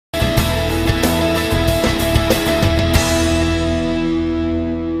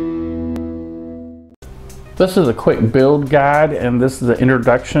This is a quick build guide, and this is the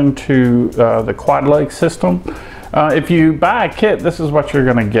introduction to the QuadLugs system. If you buy a kit, this is what you're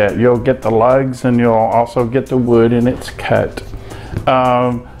going to get. You'll get the lugs, and you'll also get the wood in its cut.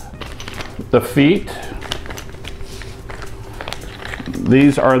 The feet.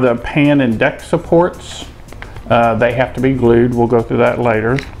 These are the pan and deck supports. They have to be glued. We'll go through that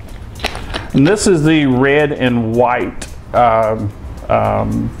later. And this is the red and white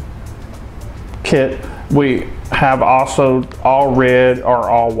kit. We have also all red or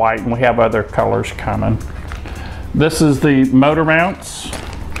all white, and we have other colors coming. This is the motor mounts.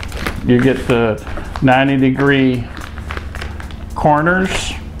 You get the 90-degree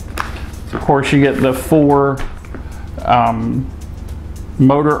corners. Of course, you get the 4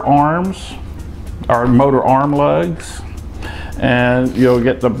 motor arms, or motor arm lugs. And you'll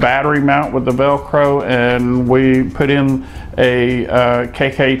get the battery mount with the Velcro, and we put in a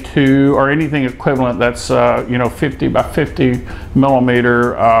KK2 or anything equivalent that's 50 by 50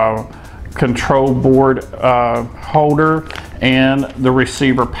 millimeter control board holder, and the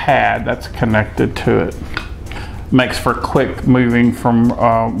receiver pad that's connected to it. Makes for quick moving from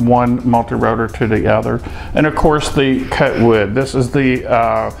one multi-rotor to the other. And of course the cut wood. This is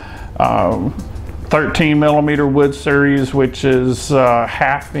the 13 millimeter wood series, which is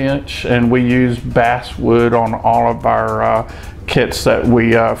 1/2 inch, and we use basswood on all of our kits that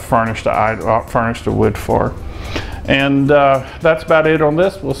we furnish the wood for. And that's about it on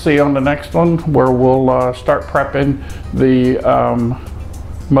this. We'll see you on the next one, where we'll start prepping the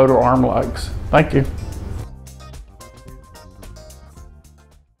motor arm lugs. Thank you.